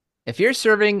If you're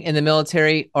serving in the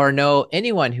military or know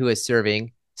anyone who is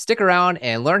serving, stick around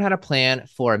and learn how to plan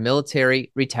for a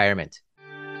military retirement.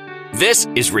 This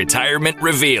is Retirement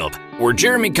Revealed, where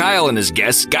Jeremy Kyle and his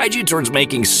guests guide you towards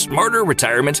making smarter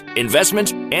retirement,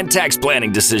 investment, and tax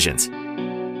planning decisions.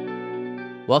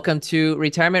 Welcome to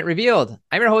Retirement Revealed.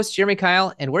 I'm your host, Jeremy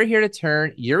Kyle, and we're here to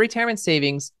turn your retirement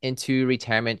savings into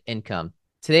retirement income.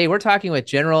 Today, we're talking with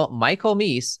General Michael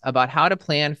Meese about how to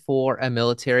plan for a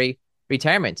military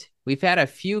retirement. We've had a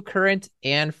few current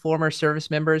and former service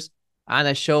members on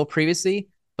the show previously,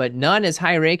 but none as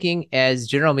high ranking as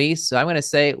General Meese. So I'm going to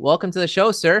say, welcome to the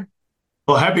show, sir.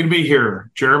 Well, happy to be here,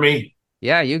 Jeremy.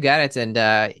 Yeah, you got it.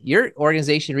 And your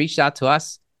organization reached out to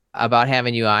us about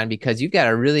having you on because you've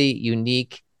got a really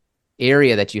unique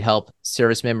area that you help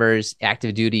service members,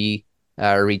 active duty,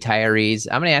 retirees.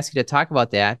 I'm going to ask you to talk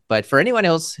about that. But for anyone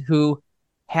else who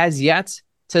has yet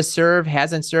to serve,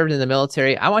 hasn't served in the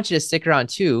military, I want you to stick around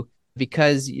too,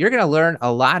 because you're going to learn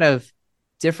a lot of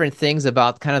different things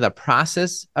about kind of the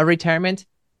process of retirement.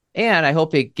 And I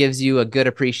hope it gives you a good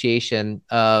appreciation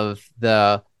of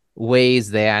the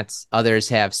ways that others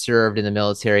have served in the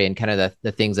military and kind of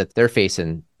the things that they're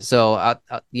facing. So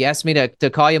you asked me to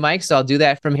call you Mike, so I'll do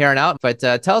that from here on out. But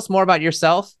tell us more about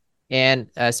yourself and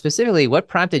specifically what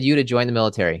prompted you to join the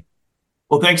military.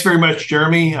 Well, thanks very much,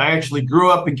 Jeremy. I actually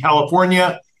grew up in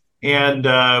California and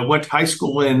went to high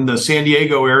school in the San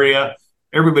Diego area.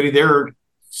 Everybody there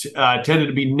tended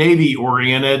to be Navy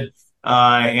oriented,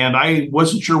 and I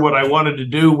wasn't sure what I wanted to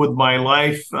do with my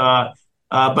life, but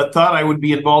thought I would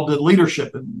be involved in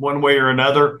leadership in one way or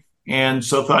another. And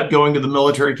so thought going to the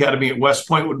military academy at West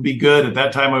Point would be good. At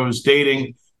that time, I was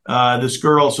dating this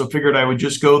girl, so figured I would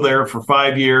just go there for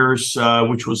 5 years,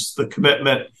 which was the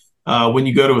commitment. When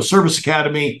you go to a service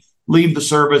academy, leave the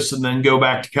service, and then go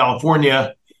back to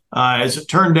California. As it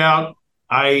turned out,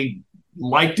 I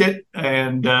liked it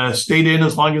and stayed in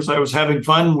as long as I was having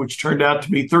fun, which turned out to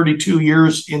be 32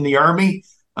 years in the Army.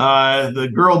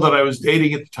 The girl that I was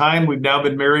dating at the time, we've now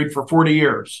been married for 40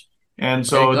 years. And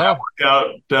so that worked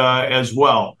out as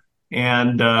well.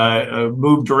 And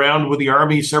moved around with the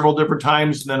Army several different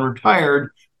times and then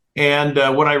retired. And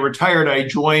when I retired, I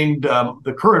joined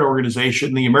the current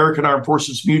organization, the American Armed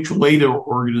Forces Mutual Aid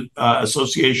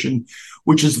Association,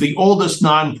 which is the oldest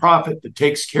nonprofit that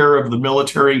takes care of the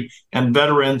military and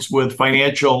veterans with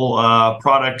financial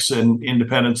products and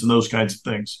independence and those kinds of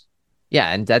things.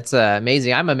 Yeah, and that's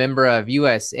amazing. I'm a member of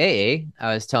USAA.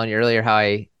 I was telling you earlier how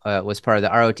I was part of the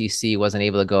ROTC, wasn't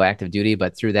able to go active duty,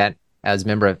 but through that, I was a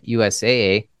member of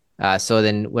USAA. So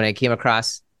then when I came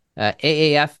across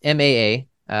AAF, MAA,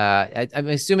 I'm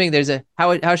assuming there's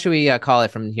how should we call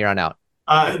it from here on out?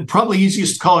 Probably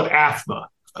easiest to call it AFMA.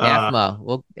 AFMA.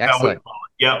 Well, excellent.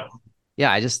 Yeah.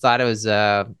 Yeah, I just thought it was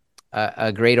a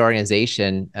great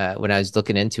organization when I was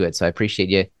looking into it. So I appreciate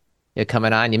you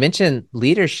coming on. You mentioned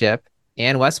leadership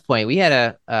and West Point. We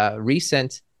had a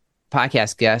recent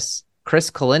podcast guest,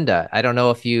 Chris Kalinda. I don't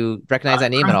know if you recognize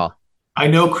that name at all. I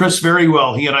know Chris very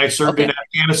well. He and I served in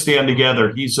Afghanistan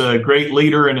together. He's a great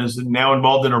leader and is now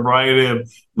involved in a variety of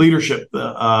leadership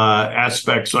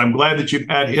aspects. So I'm glad that you've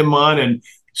had him on, and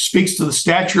speaks to the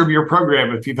stature of your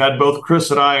program if you've had both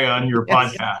Chris and I on your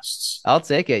podcasts. I'll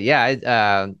take it. Yeah,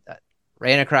 I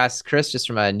ran across Chris just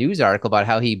from a news article about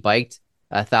how he biked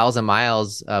 1,000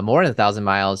 miles, more than 1,000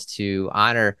 miles, to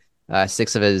honor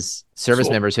 6 of his service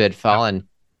members who had fallen.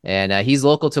 And he's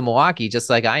local to Milwaukee, just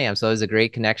like I am. So it was a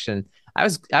great connection. I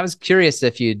was curious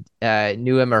if you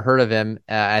knew him or heard of him.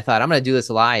 I thought I'm going to do this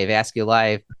live, ask you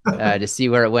live to see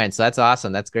where it went. So that's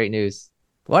awesome. That's great news.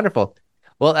 Wonderful.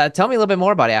 Well, tell me a little bit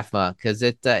more about AFMA, because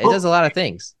it does a lot of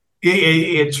things.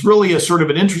 It's really a sort of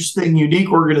an interesting,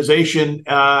 unique organization.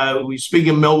 We speak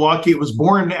in Milwaukee. It was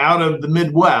born out of the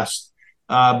Midwest.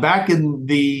 Back in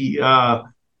the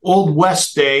Old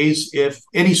West days, if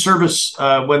any service,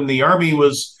 when the Army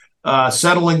was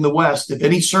settling the West, if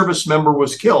any service member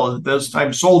was killed, at those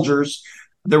times soldiers,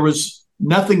 there was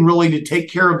nothing really to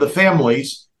take care of the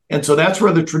families. And so that's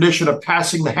where the tradition of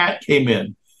passing the hat came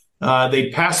in.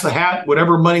 They'd pass the hat,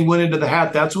 whatever money went into the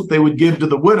hat, that's what they would give to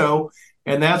the widow.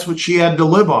 And that's what she had to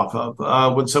live off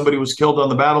of when somebody was killed on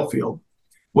the battlefield.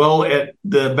 Well, at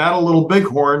the Battle of Little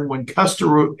Bighorn, when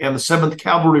Custer and the 7th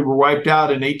Cavalry were wiped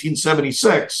out in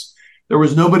 1876, there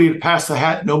was nobody to pass the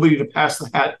hat, nobody to pass the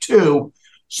hat to.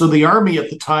 So the Army at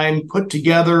the time put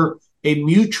together a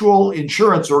mutual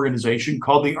insurance organization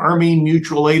called the Army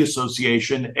Mutual Aid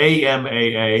Association,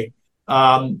 AMAA.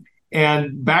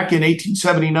 And back in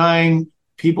 1879,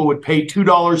 people would pay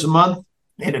 $2 a month.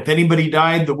 And if anybody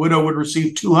died, the widow would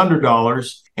receive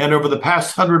 $200. And over the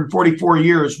past 144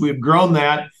 years, we have grown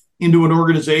that into an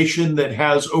organization that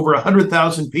has over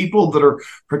 100,000 people that are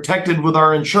protected with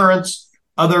our insurance,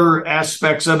 other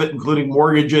aspects of it, including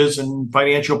mortgages and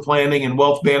financial planning and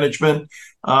wealth management,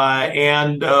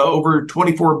 and over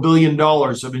 $24 billion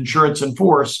of insurance in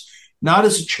force, not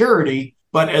as a charity,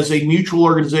 but as a mutual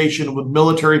organization with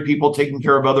military people taking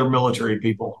care of other military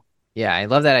people. Yeah, I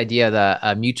love that idea of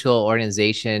the mutual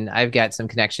organization. I've got some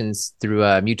connections through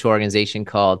a mutual organization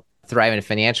called Thriving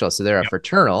Financial. So they're a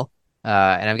fraternal.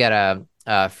 And I've got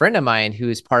a friend of mine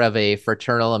who's part of a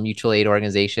fraternal, a mutual aid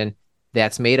organization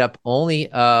that's made up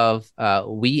only of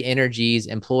We Energy's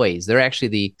employees. They're actually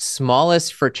the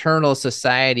smallest fraternal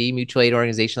society, mutual aid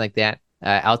organization like that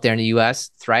out there in the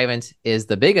U.S. Thrivent is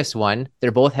the biggest one.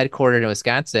 They're both headquartered in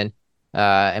Wisconsin.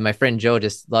 And my friend Joe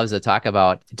just loves to talk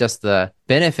about just the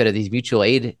benefit of these mutual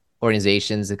aid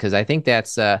organizations, because I think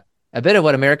that's a bit of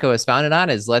what America was founded on,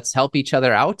 is let's help each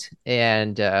other out.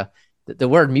 And the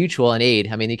word mutual and aid,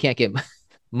 I mean, you can't get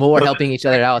more helping each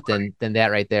other out than that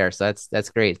right there. So that's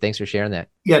great. Thanks for sharing that.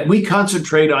 Yeah, we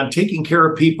concentrate on taking care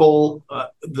of people,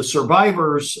 the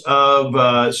survivors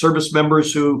of service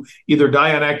members who either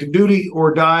die on active duty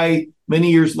or die many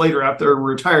years later after they're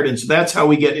retired. And so that's how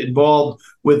we get involved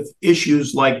with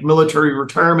issues like military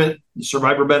retirement, the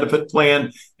survivor benefit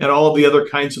plan, and all of the other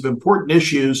kinds of important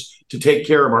issues to take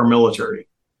care of our military.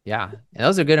 Yeah, and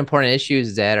those are good, important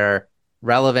issues that are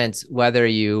relevant whether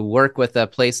you work with a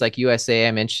place like USA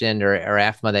I mentioned, or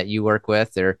AFMA that you work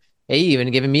with, or hey, even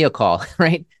giving me a call,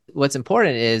 right? What's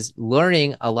important is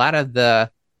learning a lot of the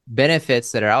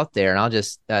benefits that are out there. And I'll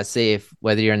just say, if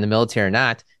whether you're in the military or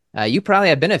not, you probably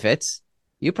have benefits.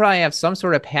 You probably have some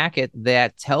sort of packet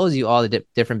that tells you all the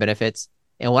different benefits.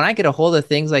 And when I get a hold of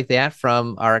things like that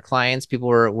from our clients, people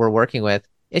we're working with,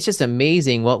 it's just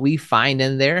amazing what we find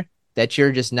in there that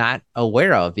you're just not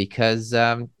aware of, because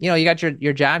you got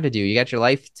your job to do, you got your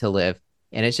life to live.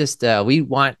 And it's just we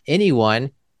want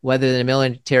anyone, whether in the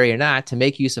military or not, to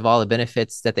make use of all the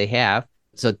benefits that they have.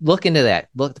 So look into that.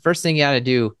 Look, the first thing you got to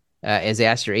do is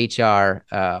ask your HR,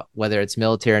 whether it's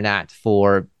military or not,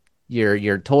 for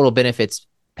your total benefits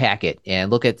packet,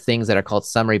 and look at things that are called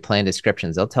summary plan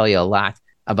descriptions. They'll tell you a lot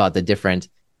about the different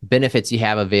benefits you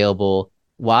have available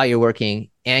while you're working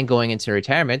and going into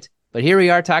retirement. But here we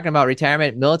are talking about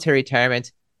retirement, military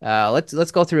retirement.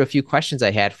 Let's go through a few questions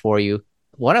I had for you.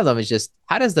 One of them is just,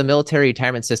 how does the military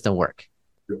retirement system work?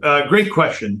 Great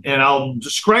question. And I'll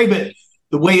describe it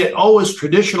the way it always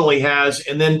traditionally has,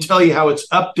 and then tell you how it's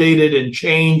updated and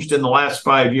changed in the last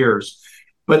 5 years.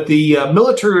 But the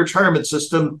military retirement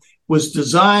system was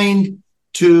designed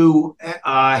to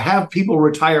have people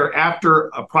retire after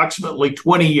approximately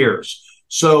 20 years.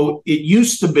 So it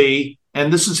used to be,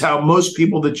 and this is how most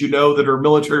people that you know that are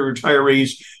military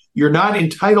retirees, you're not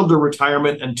entitled to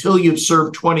retirement until you've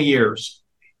served 20 years.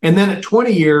 And then at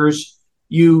 20 years,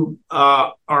 you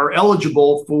are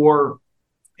eligible for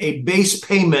a base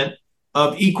payment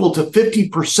of equal to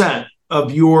 50%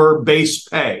 of your base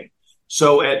pay.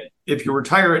 So if you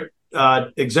retire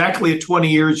at exactly at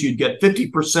 20 years, you'd get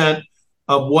 50%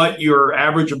 of what your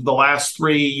average of the last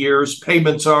 3 years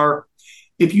payments are.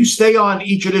 If you stay on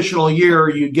each additional year,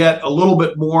 you get a little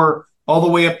bit more. All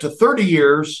the way up to 30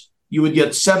 years, you would get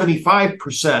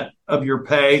 75% of your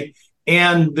pay.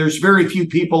 And there's very few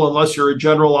people, unless you're a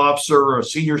general officer or a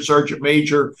senior sergeant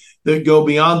major, that go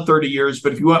beyond 30 years.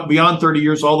 But if you went beyond 30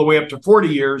 years all the way up to 40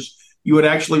 years, you would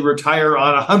actually retire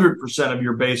on 100% of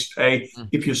your base pay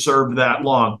if you served that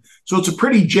long. So it's a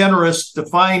pretty generous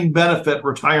defined benefit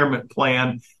retirement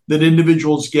plan that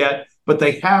individuals get, but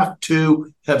they have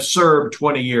to have served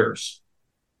 20 years.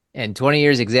 And 20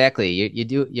 years exactly.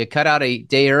 You cut out a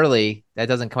day early, that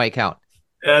doesn't quite count.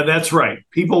 That's right.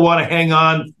 People want to hang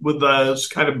on with those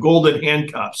kind of golden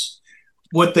handcuffs.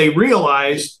 What they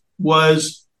realized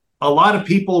was a lot of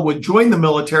people would join the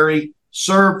military,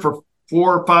 serve for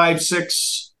 4, 5,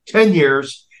 6, 10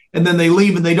 years, and then they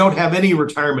leave and they don't have any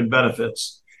retirement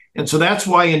benefits. And so that's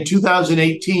why in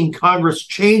 2018, Congress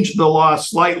changed the law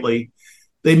slightly.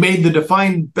 They made the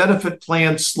defined benefit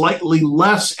plan slightly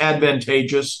less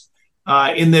advantageous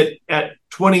in that at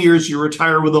 20 years, you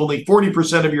retire with only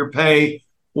 40% of your pay,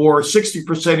 or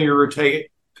 60% of your pay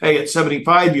at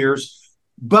 75 years.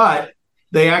 But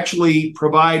they actually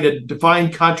provide a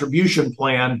defined contribution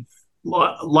plan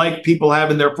like people have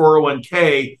in their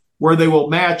 401k, where they will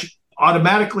match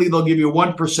automatically. They'll give you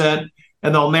 1%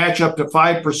 and they'll match up to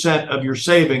 5% of your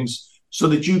savings, so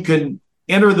that you can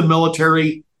enter the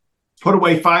military, put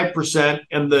away 5%,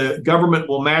 and the government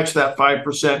will match that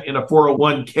 5% in a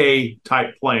 401k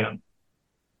type plan.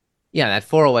 Yeah, that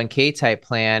 401k type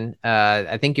plan,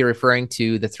 I think you're referring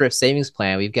to the thrift savings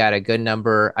plan. We've got a good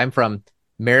number. I'm from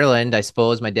Maryland, I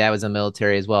suppose. My dad was in the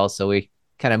military as well, so we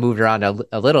kind of moved around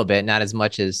a little bit, not as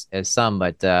much as some,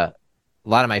 but a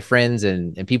lot of my friends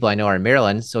and people I know are in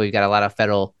Maryland. So we've got a lot of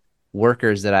federal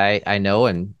workers that I know.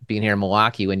 And being here in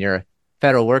Milwaukee, when you're a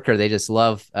federal worker, they just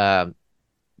love their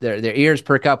ears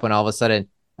perk up when all of a sudden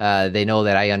they know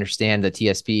that I understand the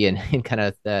TSP and kind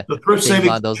of the thrift things savings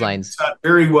along those lines.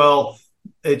 very well.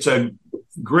 It's a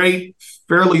great,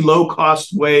 fairly low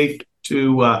cost way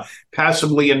to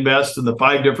passively invest in the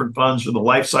 5 different funds or the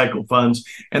life cycle funds.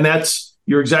 And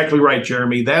you're exactly right,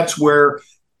 Jeremy. That's where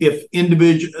if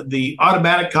the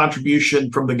automatic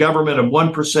contribution from the government of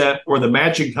 1% or the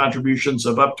matching contributions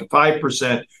of up to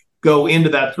 5% go into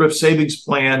that thrift savings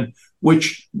plan,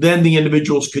 which then the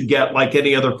individuals could get like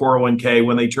any other 401k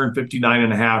when they turn 59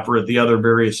 and a half or at the other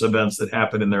various events that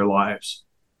happen in their lives.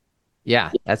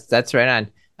 Yeah, that's right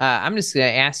on. I'm just going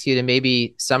to ask you to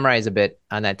maybe summarize a bit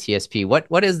on that TSP.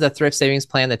 What is the thrift savings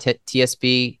plan, the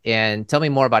TSP, and tell me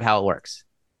more about how it works.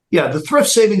 Yeah, the thrift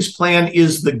savings plan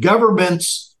is the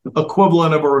government's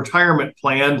equivalent of a retirement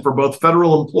plan for both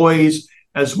federal employees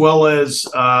as well as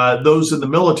those in the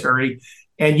military.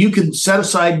 And you can set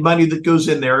aside money that goes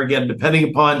in there, again, depending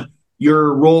upon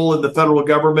your role in the federal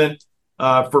government.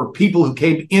 For people who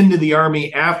came into the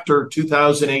Army after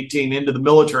 2018, into the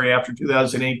military after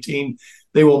 2018,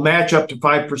 they will match up to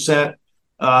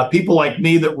 5%. People like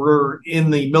me that were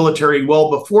in the military well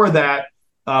before that,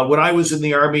 when I was in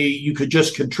the Army, you could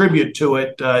just contribute to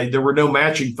it. There were no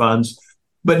matching funds.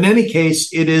 But in any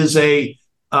case, it is a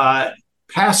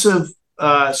passive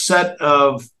set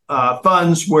of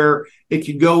funds where it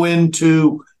can go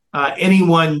into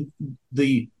anyone.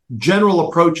 The general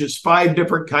approach is 5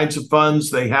 different kinds of funds.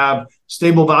 They have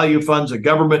stable value funds, a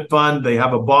government fund. They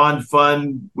have a bond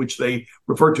fund, which they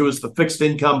refer to as the fixed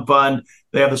income fund.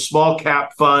 They have a small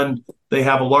cap fund. They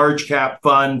have a large cap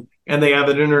fund, and they have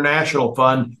an international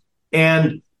fund.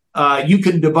 And you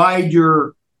can divide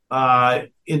your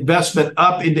investment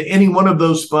up into any one of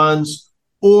those funds.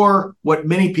 Or what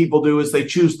many people do is they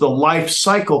choose the life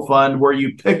cycle fund, where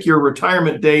you pick your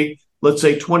retirement date, let's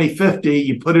say 2050,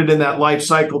 you put it in that life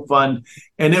cycle fund,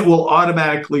 and it will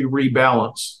automatically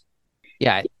rebalance.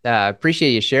 Yeah, I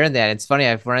appreciate you sharing that. It's funny,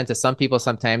 I've run into some people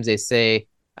sometimes, they say,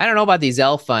 I don't know about these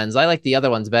L funds. I like the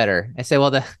other ones better. I say, well,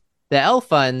 the L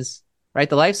funds, right,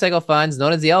 the life cycle funds,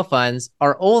 known as the L funds,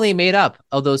 are only made up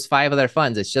of those 5 other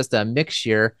funds. It's just a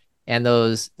mixture. And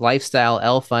those lifestyle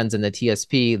L funds and the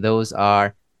TSP, those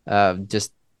are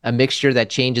just a mixture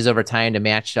that changes over time to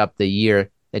match up the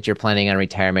year that you're planning on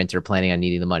retirement or planning on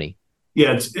needing the money.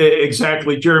 Yeah, it's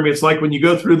exactly, Jeremy. It's like when you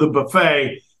go through the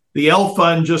buffet, the L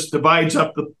fund just divides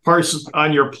up the parts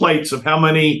on your plates of how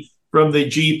many from the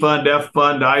G fund, F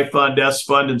fund, I fund, S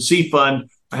fund, and C fund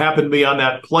happen to be on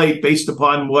that plate based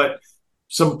upon what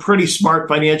some pretty smart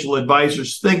financial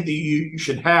advisors think that you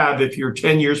should have if you're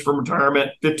 10 years from retirement,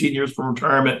 15 years from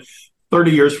retirement,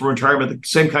 30 years from retirement, the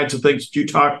same kinds of things that you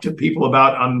talk to people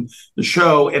about on the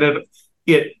show. And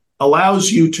it allows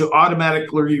you to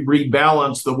automatically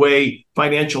rebalance the way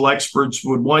financial experts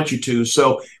would want you to.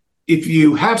 So if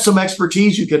you have some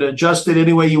expertise, you can adjust it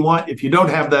any way you want. If you don't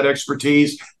have that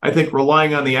expertise, I think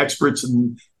relying on the experts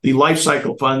and the life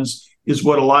cycle funds is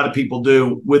what a lot of people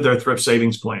do with their thrift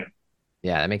savings plan.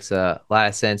 Yeah, that makes a lot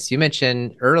of sense. You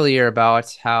mentioned earlier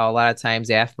about how a lot of times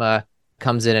AFMA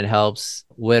comes in and helps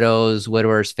widows,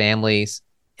 widowers, families,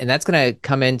 and that's going to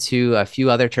come into a few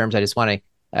other terms I just want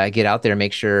to get out there and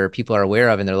make sure people are aware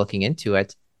of and they're looking into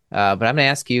it. But I'm going to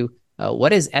ask you,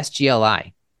 what is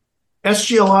SGLI?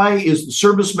 SGLI is the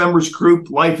Service Members Group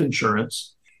Life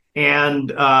Insurance.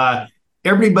 And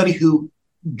everybody who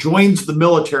joins the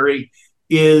military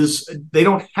they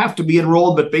don't have to be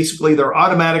enrolled, but basically they're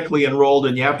automatically enrolled,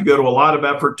 and you have to go to a lot of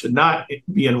effort to not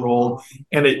be enrolled.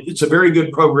 And it's a very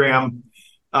good program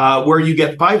where you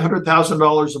get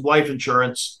 $500,000 of life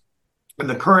insurance. And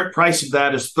the current price of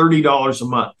that is $30 a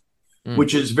month,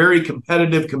 which is very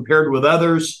competitive compared with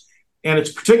others. And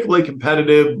it's particularly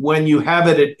competitive when you have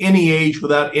it at any age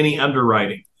without any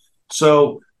underwriting.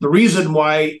 So the reason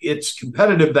why it's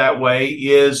competitive that way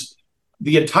is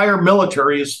the entire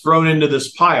military is thrown into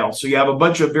this pile. So you have a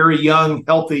bunch of very young,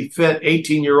 healthy, fit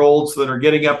 18-year-olds that are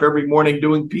getting up every morning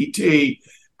doing PT,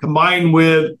 combined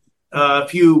with a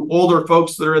few older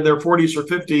folks that are in their 40s or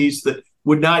 50s that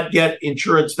would not get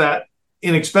insurance that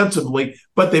inexpensively,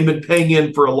 but they've been paying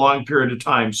in for a long period of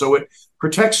time. So it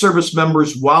protects service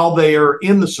members while they are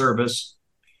in the service.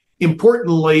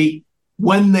 Importantly,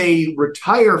 when they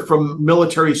retire from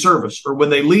military service or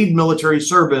when they leave military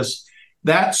service,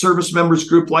 that Service Members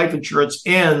Group life insurance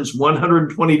ends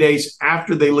 120 days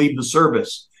after they leave the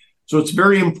service. So it's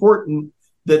very important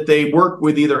that they work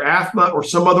with either AFMA or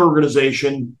some other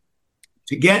organization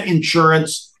to get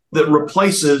insurance that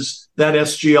replaces that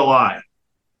SGLI.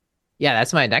 Yeah,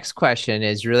 that's my next question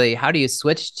is really how do you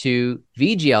switch to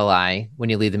VGLI when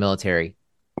you leave the military?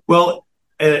 Well,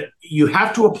 you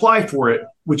have to apply for it,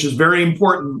 which is very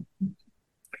important.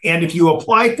 And if you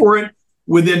apply for it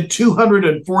within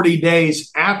 240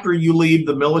 days after you leave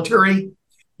the military,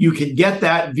 you can get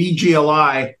that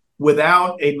VGLI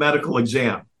without a medical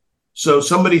exam. So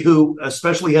somebody who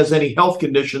especially has any health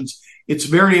conditions, it's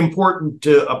very important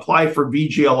to apply for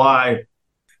VGLI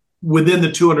within the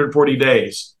 240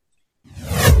 days.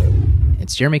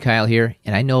 It's Jeremy Kyle here,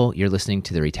 and I know you're listening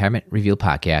to the Retirement Reveal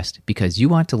podcast because you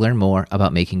want to learn more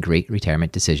about making great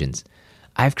retirement decisions.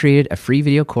 I've created a free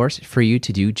video course for you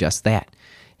to do just that.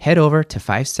 Head over to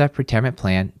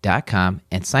 5stepretirementplan.com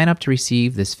and sign up to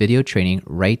receive this video training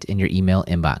right in your email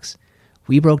inbox.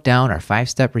 We broke down our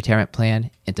 5-step retirement plan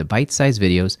into bite-sized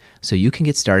videos so you can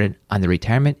get started on the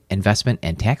retirement, investment,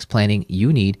 and tax planning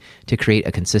you need to create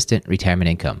a consistent retirement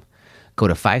income. Go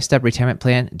to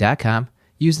 5stepretirementplan.com,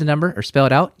 use the number or spell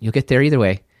it out. You'll get there either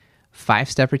way.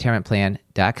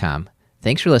 5stepretirementplan.com.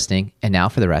 Thanks for listening, and now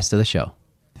for the rest of the show.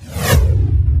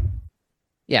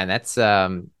 Yeah, that's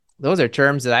those are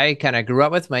terms that I kind of grew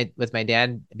up with my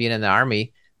dad being in the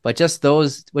Army. But just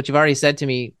those, what you've already said to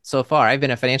me so far, I've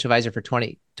been a financial advisor for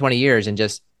 20 years, and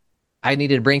just I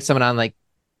needed to bring someone on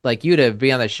like you to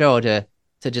be on the show to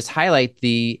just highlight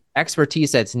the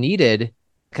expertise that's needed,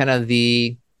 kind of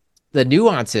the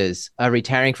nuances of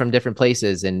retiring from different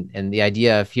places, and the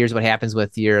idea of here's what happens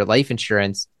with your life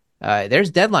insurance.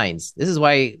 There's deadlines. This is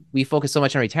why we focus so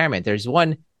much on retirement. There's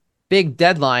one big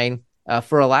deadline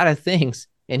for a lot of things.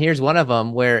 And here's one of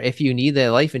them where if you need the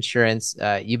life insurance,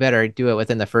 you better do it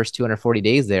within the first 240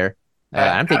 days there.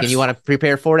 I'm thinking you want to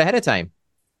prepare for it ahead of time.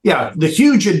 Yeah, the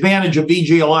huge advantage of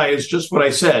VGLI is just what I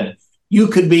said. You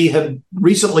could have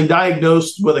recently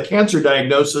diagnosed with a cancer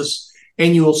diagnosis,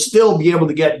 and you will still be able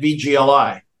to get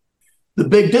VGLI. The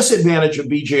big disadvantage of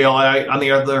VGLI, on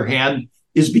the other hand,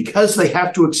 is because they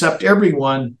have to accept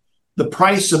everyone, the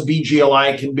price of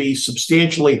VGLI can be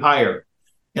substantially higher.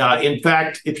 In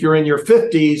fact, if you're in your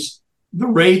 50s, the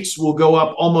rates will go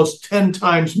up almost 10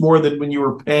 times more than when you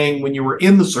were paying when you were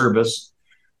in the service.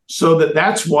 So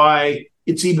that's why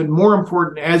it's even more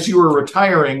important as you are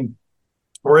retiring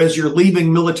or as you're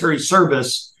leaving military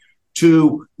service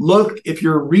to look, if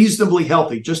you're reasonably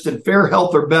healthy, just in fair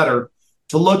health or better,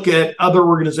 to look at other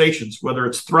organizations, whether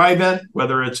it's Thrivent,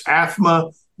 whether it's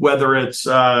AFMA, whether it's,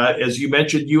 as you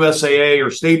mentioned, USAA or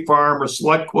State Farm or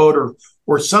SelectQuote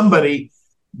or somebody.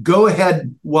 Go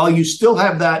ahead while you still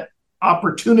have that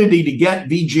opportunity to get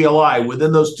VGLI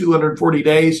within those 240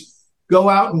 days. Go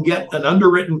out and get an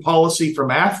underwritten policy from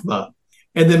AFMA,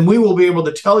 and then we will be able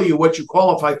to tell you what you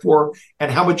qualify for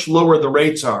and how much lower the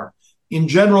rates are. In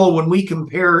general, when we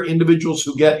compare individuals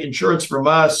who get insurance from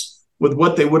us with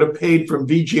what they would have paid from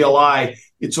VGLI,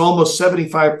 it's almost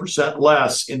 75%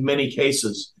 less in many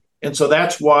cases. And so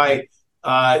that's why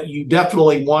you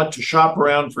definitely want to shop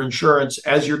around for insurance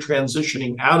as you're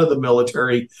transitioning out of the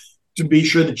military to be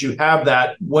sure that you have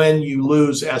that when you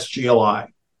lose SGLI.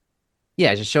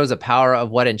 Yeah, it just shows the power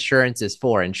of what insurance is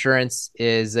for. Insurance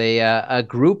is a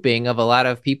grouping of a lot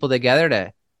of people together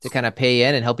to kind of pay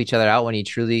in and help each other out when you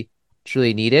truly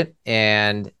need it.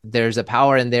 And there's a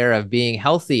power in there of being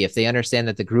healthy. If they understand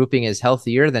that the grouping is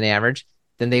healthier than average,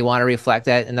 then they want to reflect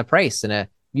that in the price. And a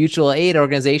mutual aid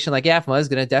organization like AFMA is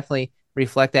going to definitely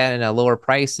reflect that in a lower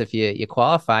price if you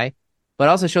qualify, but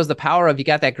also shows the power of you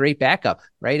got that great backup,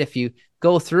 right? If you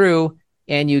go through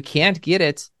and you can't get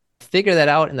it, figure that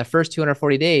out in the first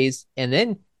 240 days, and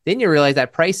then you realize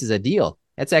that price is a deal.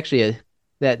 That's actually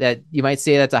that you might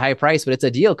say that's a high price, but it's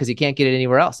a deal because you can't get it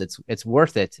anywhere else. It's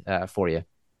worth it for you.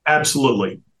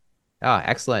 Absolutely. Oh,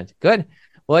 excellent. Good.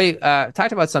 Well, you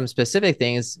talked about some specific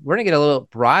things. We're going to get a little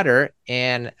broader,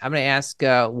 and I'm going to ask,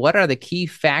 what are the key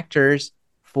factors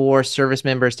for service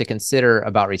members to consider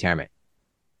about retirement?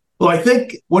 Well, I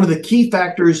think one of the key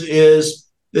factors is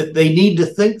that they need to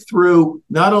think through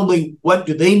not only what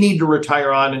do they need to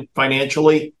retire on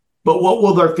financially, but what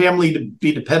will their family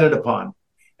be dependent upon.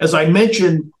 As I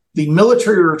mentioned, the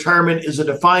military retirement is a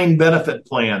defined benefit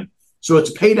plan. So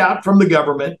it's paid out from the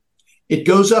government. It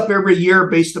goes up every year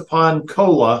based upon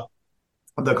COLA,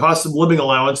 the cost of living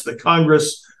allowance that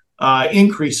Congress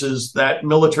increases that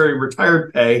military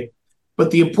retired pay. But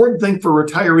the important thing for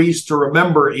retirees to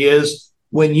remember is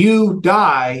when you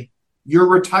die, your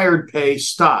retired pay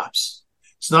stops.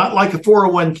 It's not like a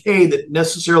 401k that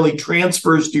necessarily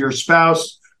transfers to your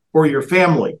spouse or your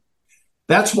family.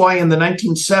 That's why in the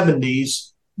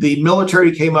 1970s, the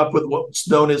military came up with what's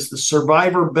known as the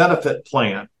survivor benefit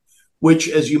plan, which,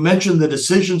 as you mentioned, the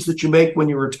decisions that you make when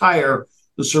you retire,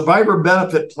 the survivor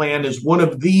benefit plan is one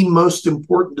of the most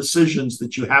important decisions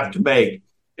that you have to make.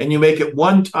 And you make it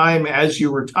one time as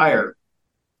you retire.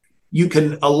 You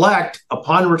can elect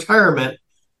upon retirement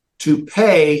to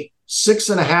pay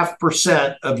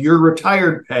 6.5% of your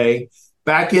retired pay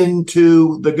back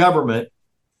into the government.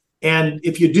 And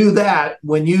if you do that,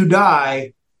 when you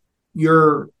die,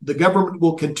 the government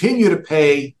will continue to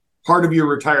pay part of your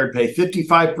retired pay,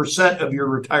 55% of your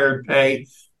retired pay,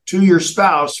 to your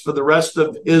spouse for the rest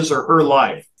of his or her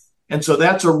life. And so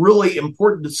that's a really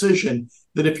important decision,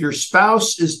 that if your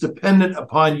spouse is dependent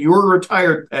upon your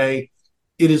retired pay,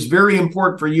 it is very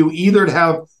important for you either to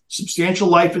have substantial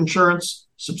life insurance,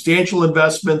 substantial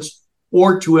investments,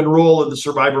 or to enroll in the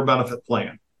survivor benefit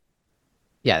plan.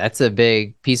 Yeah, that's a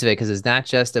big piece of it, because it's not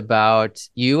just about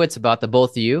you, it's about the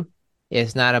both of you.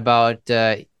 It's not about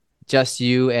just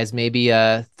you as maybe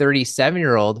a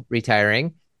 37-year-old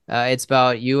retiring. It's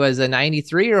about you as a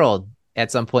 93-year-old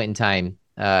at some point in time.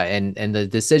 And the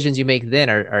decisions you make then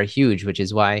are huge, which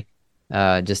is why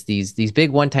just these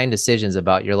big one-time decisions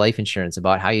about your life insurance,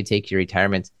 about how you take your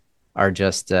retirement, are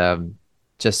just so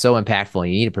impactful.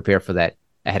 And you need to prepare for that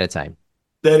ahead of time.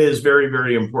 That is very,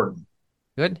 very important.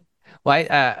 Good. Well,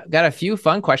 I got a few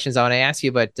fun questions I want to ask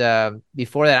you, but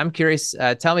before that, I'm curious.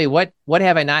 Tell me, what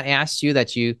have I not asked you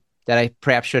that I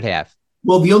perhaps should have?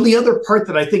 Well, the only other part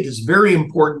that I think is very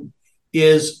important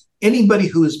is anybody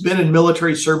who has been in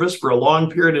military service for a long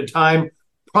period of time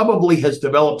probably has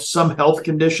developed some health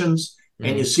conditions. Mm-hmm.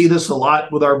 And you see this a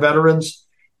lot with our veterans.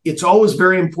 It's always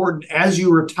very important as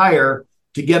you retire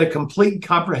to get a complete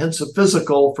comprehensive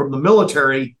physical from the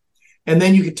military. And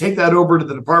then you can take that over to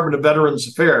the Department of Veterans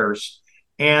Affairs.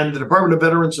 And the Department of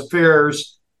Veterans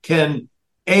Affairs can,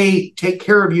 take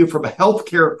care of you from a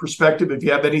healthcare perspective if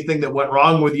you have anything that went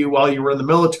wrong with you while you were in the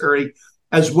military,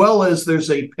 as well as there's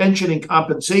a pension and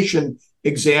compensation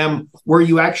exam where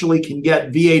you actually can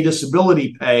get VA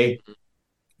disability pay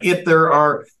if there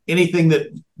are anything that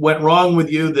went wrong with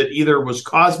you that either was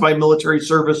caused by military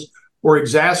service or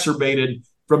exacerbated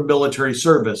from military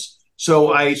service.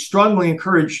 So I strongly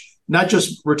encourage not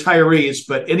just retirees,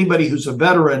 but anybody who's a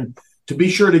veteran to be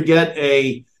sure to get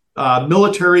a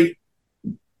military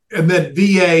and then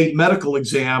VA medical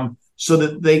exam so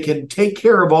that they can take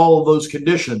care of all of those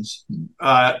conditions.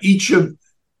 Each of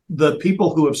the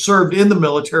people who have served in the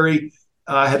military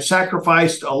have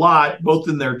sacrificed a lot, both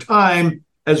in their time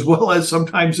as well as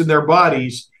sometimes in their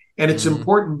bodies. And it's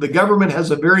important. The government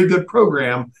has a very good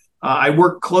program. I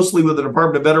work closely with the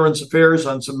Department of Veterans Affairs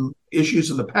on some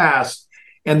issues in the past,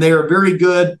 and they are very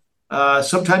good.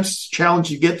 Sometimes it's a challenge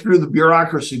to get through the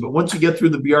bureaucracy, but once you get through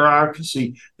the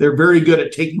bureaucracy, they're very good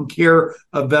at taking care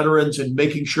of veterans and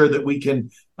making sure that we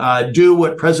can do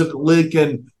what President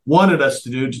Lincoln wanted us to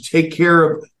do, to take care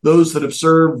of those that have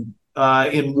served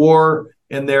in war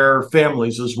and their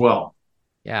families as well.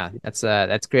 Yeah,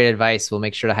 that's great advice. We'll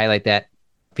make sure to highlight that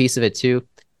piece of it too.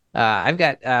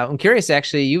 I'm curious,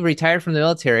 actually, you retired from the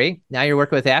military. Now you're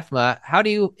working with AFMA. How do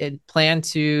you plan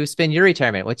to spend your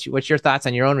retirement? What's your thoughts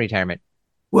on your own retirement?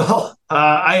 Well,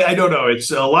 I don't know. It's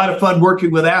a lot of fun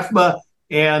working with AFMA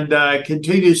and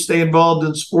continue to stay involved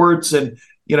in sports. And,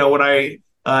 when to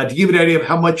give you an idea of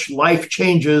how much life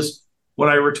changes, when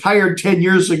I retired 10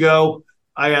 years ago,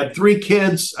 I had 3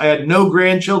 kids. I had no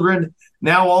grandchildren.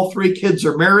 Now all 3 kids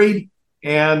are married.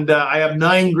 And I have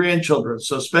 9 grandchildren.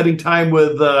 So spending time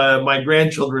with my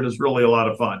grandchildren is really a lot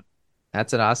of fun.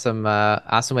 That's an awesome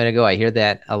way to go. I hear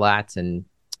that a lot. And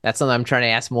that's something I'm trying to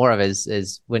ask more of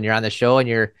is when you're on the show and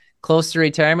you're close to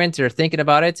retirement or thinking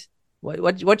about it,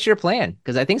 what's your plan?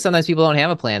 Because I think sometimes people don't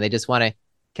have a plan. They just want to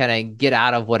kind of get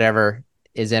out of whatever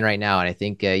is in right now. And I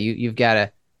think you've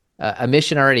got a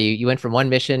mission already. You went from one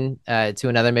mission to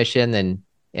another mission.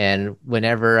 And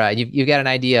whenever you've got an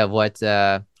idea of what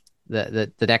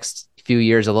the next few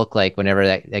years will look like whenever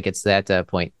that gets to that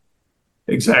point.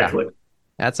 Exactly. Yeah,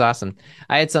 that's awesome.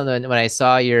 I had something when I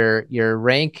saw your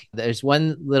rank. There's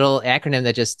one little acronym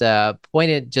that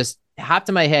just hopped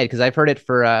in my head because I've heard it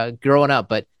for growing up.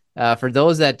 But for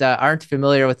those that aren't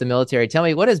familiar with the military, tell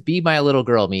me, what does "Be My Little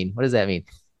Girl" mean? What does that mean?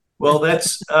 Well,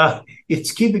 that's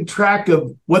it's keeping track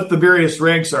of what the various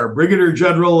ranks are. Brigadier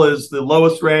General is the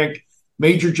lowest rank.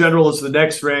 Major General is the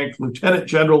next rank. Lieutenant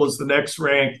General is the next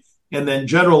rank. And then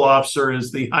General Officer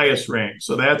is the highest rank.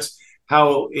 So that's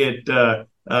how it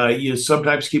you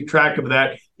sometimes keep track of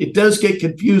that. It does get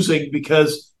confusing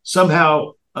because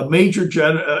somehow a major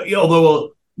although a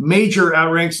major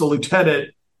outranks a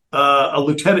lieutenant, a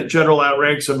lieutenant general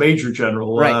outranks a major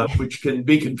general, Right. which can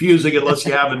be confusing unless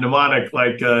you have a mnemonic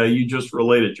like you just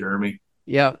related, Jeremy.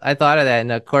 Yeah, I thought of that,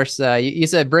 and of course, you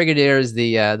said brigadier is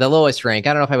the lowest rank.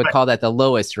 I don't know if I would call that the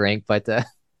lowest rank, but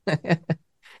and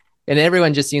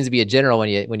everyone just seems to be a general when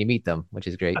you meet them, which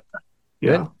is great.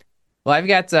 Yeah. Good. Well, I've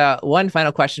got one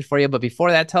final question for you, but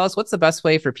before that, tell us what's the best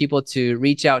way for people to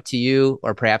reach out to you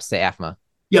or perhaps to AFMA?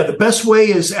 Yeah, the best way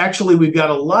is actually we've got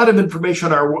a lot of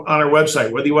information on our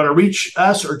website. Whether you want to reach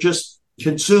us or just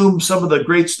consume some of the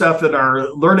great stuff in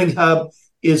our learning hub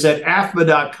is at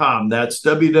afma.com. That's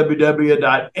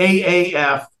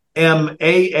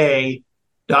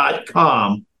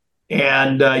www.aafmaa.com.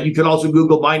 And you can also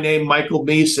Google my name, Michael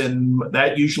Meese, and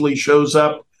that usually shows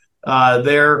up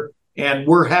there. And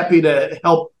we're happy to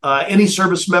help any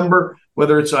service member,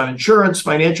 whether it's on insurance,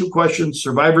 financial questions,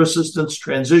 survivor assistance,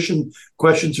 transition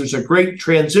questions. There's a great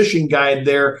transition guide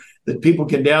there that people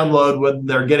can download when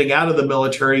they're getting out of the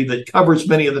military that covers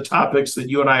many of the topics that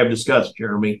you and I have discussed,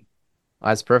 Jeremy. Well,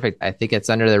 that's perfect. I think it's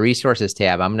under the resources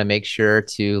tab. I'm going to make sure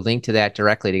to link to that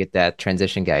directly to get that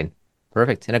transition guide.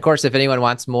 Perfect. And of course, if anyone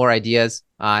wants more ideas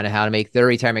on how to make their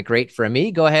retirement great for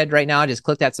me, go ahead right now. Just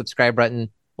click that subscribe button.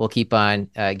 We'll keep on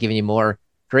giving you more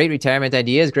great retirement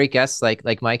ideas, great guests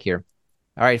like Mike here.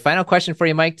 All right, final question for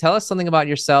you, Mike. Tell us something about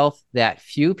yourself that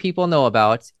few people know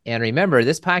about. And remember,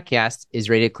 this podcast is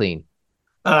rated clean.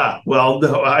 Well,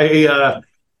 no,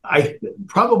 I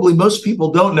probably most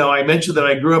people don't know. I mentioned that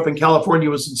I grew up in California,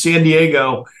 was in San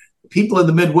Diego. People in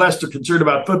the Midwest are concerned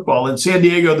about football. In San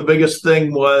Diego, the biggest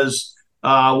thing was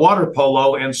water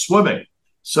polo and swimming.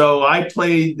 So I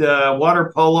played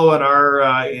water polo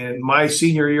in my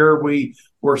senior year. We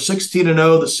were 16-0,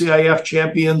 the CIF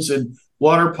champions in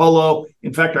water polo.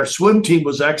 In fact, our swim team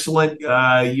was excellent.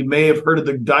 You may have heard of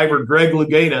the diver Greg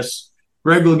Louganis.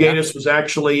 Greg Louganis was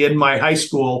actually in my high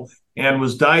school and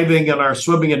was diving in our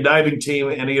swimming and diving team,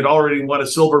 and he had already won a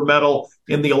silver medal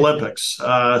in the Olympics.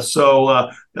 So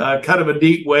kind of a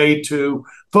neat way to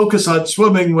focus on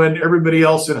swimming when everybody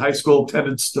else in high school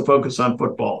tended to focus on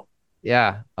football.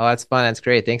 Yeah. Oh, that's fun. That's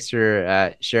great. Thanks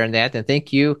for sharing that. And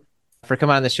thank you for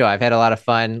coming on the show. I've had a lot of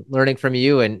fun learning from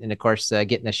you and of course,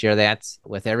 getting to share that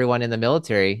with everyone in the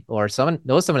military or someone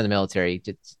knows someone in the military.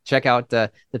 To check out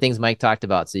the things Mike talked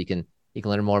about so you can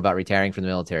learn more about retiring from the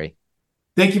military.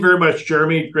 Thank you very much,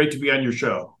 Jeremy. Great to be on your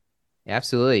show.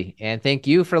 Absolutely. And thank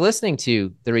you for listening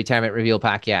to the Retirement Reveal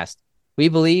podcast. We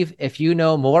believe if you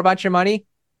know more about your money,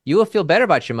 you will feel better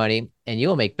about your money and you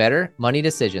will make better money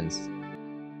decisions.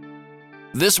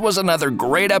 This was another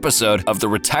great episode of the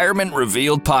Retirement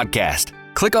Revealed podcast.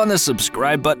 Click on the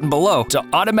subscribe button below to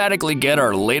automatically get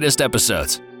our latest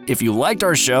episodes. If you liked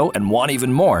our show and want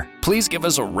even more, please give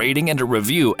us a rating and a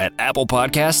review at Apple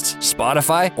Podcasts,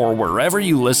 Spotify, or wherever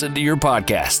you listen to your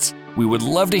podcasts. We would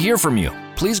love to hear from you.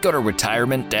 Please go to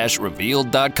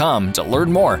retirement-revealed.com to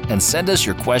learn more and send us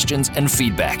your questions and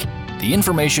feedback. The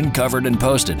information covered and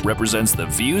posted represents the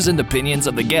views and opinions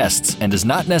of the guests and does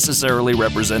not necessarily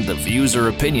represent the views or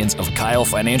opinions of Kyle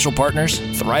Financial Partners,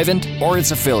 Thrivent, or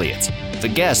its affiliates. The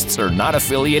guests are not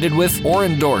affiliated with or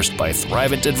endorsed by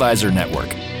Thrivent Advisor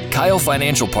Network. Kyle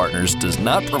Financial Partners does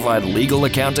not provide legal,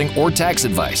 accounting, or tax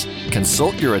advice.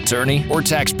 Consult your attorney or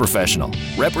tax professional.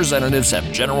 Representatives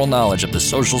have general knowledge of the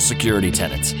Social Security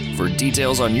tenets. For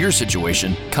details on your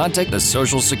situation, contact the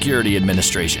Social Security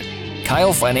Administration.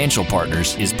 Kyle Financial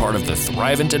Partners is part of the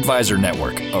Thrivent Advisor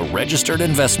Network, a registered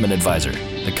investment advisor.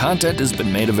 The content has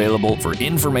been made available for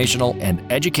informational and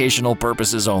educational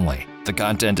purposes only. The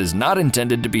content is not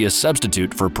intended to be a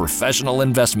substitute for professional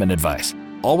investment advice.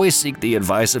 Always seek the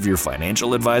advice of your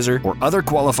financial advisor or other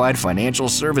qualified financial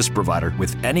service provider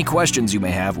with any questions you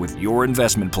may have with your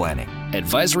investment planning.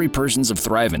 Advisory persons of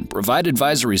Thrivent provide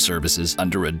advisory services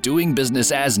under a doing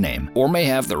business as name or may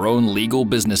have their own legal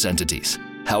business entities.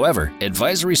 However,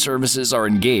 advisory services are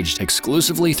engaged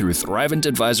exclusively through Thrivent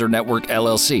Advisor Network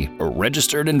LLC, a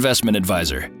registered investment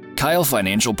advisor. Kyle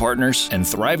Financial Partners and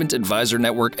Thrivent Advisor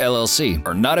Network LLC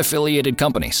are not affiliated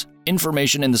companies.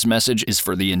 Information in this message is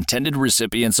for the intended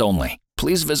recipients only.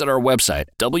 Please visit our website,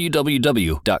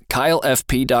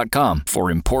 www.kylefp.com,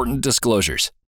 for important disclosures.